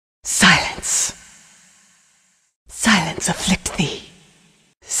Silence! Silence afflict thee.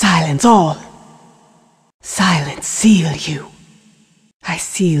 Silence all. Silence seal you. I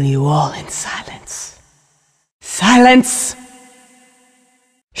seal you all in silence. Silence!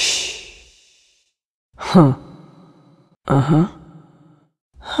 Shh. Huh. Uh-huh.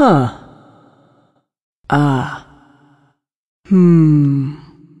 Huh. Ah. Hmm.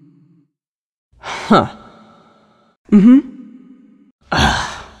 Huh. Mm-hmm.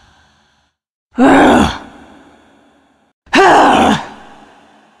 Ah. Ah. Ah.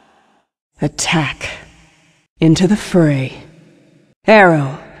 Attack. Into the fray.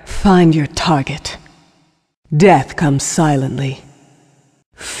 Arrow, find your target. Death comes silently.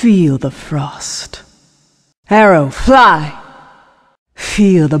 Feel the frost. Arrow, fly!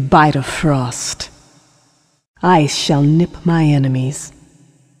 Feel the bite of frost. Ice shall nip my enemies.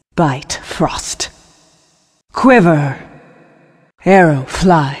 Bite frost. Quiver. Arrow,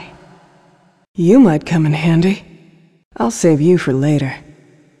 fly. You might come in handy. I'll save you for later.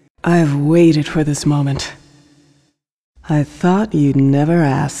 I've waited for this moment. I thought you'd never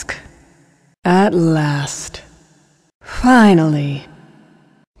ask. At last. Finally.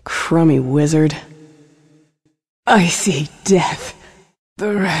 Crummy wizard. Icy death.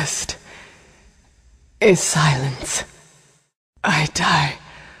 The rest is silence. I die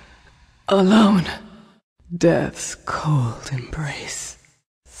alone. Death's cold embrace.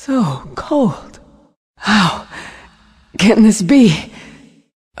 So cold. How can this be?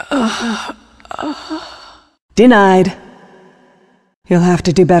 Denied. You'll have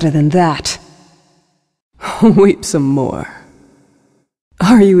to do better than that. Weep some more.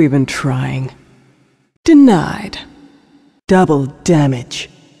 Are you even trying? Denied. Double damage.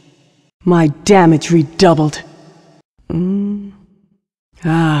 My damage redoubled.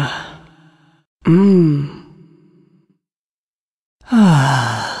 Ah.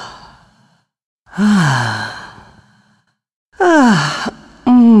 Ah. Ah. Ah.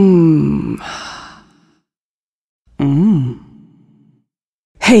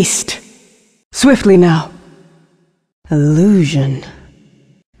 Haste. Swiftly now. Illusion.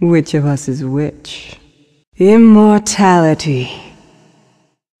 Which of us is which? Immortality.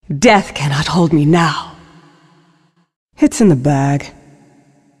 Death cannot hold me now. It's in the bag.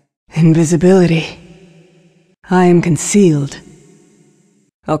 Invisibility. I am concealed.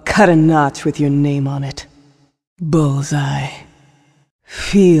 I'll cut a notch with your name on it. Bullseye.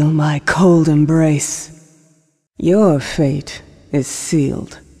 Feel my cold embrace. Your fate is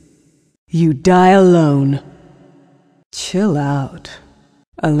sealed. You die alone. Chill out.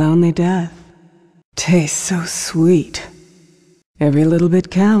 A lonely death. Tastes so sweet. Every little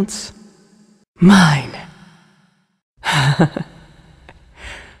bit counts. Mine.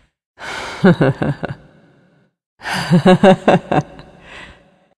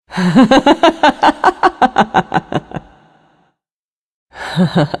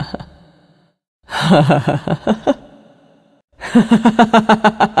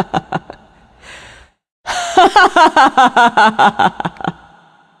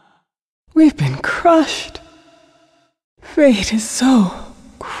 We've been crushed. Fate is so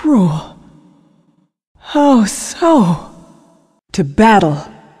cruel. How so? To battle,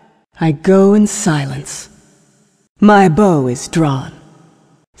 I go in silence. My bow is drawn.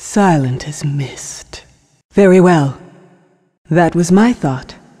 Silent as mist. Very well. That was my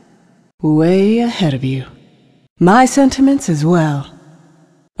thought. Way ahead of you. My sentiments as well.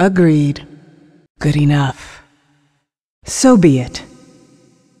 Agreed. Good enough. So be it.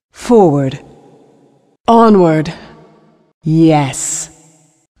 Forward. Onward. Yes.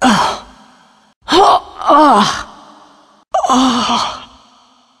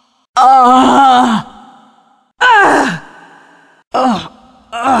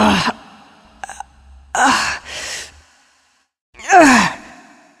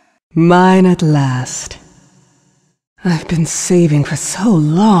 Mine at last. I've been saving for so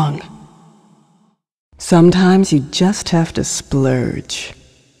long. Sometimes you just have to splurge.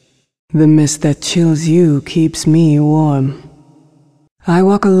 The mist that chills you keeps me warm. I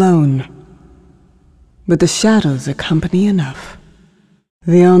walk alone, but the shadows are company enough.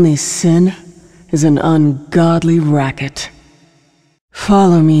 The only sin is an ungodly racket.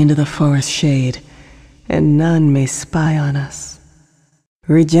 Follow me into the forest shade, and none may spy on us.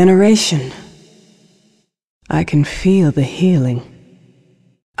 Regeneration. I can feel the healing.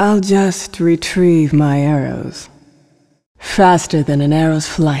 I'll just retrieve my arrows. Faster than an arrow's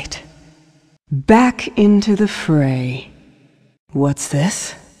flight. Back into the fray. What's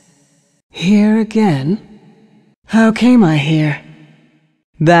this? Here again? How came I here?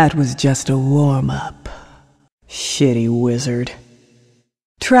 That was just a warm-up. Shitty wizard.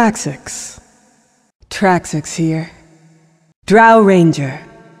 Traxex. Traxex here. Drow Ranger.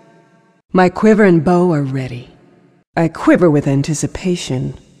 My quiver and bow are ready. I quiver with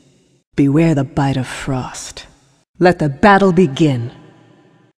anticipation. Beware the bite of frost. Let the battle begin.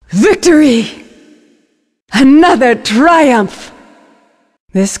 Victory! Another triumph!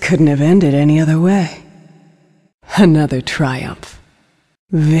 This couldn't have ended any other way. Another triumph.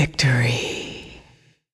 Victory.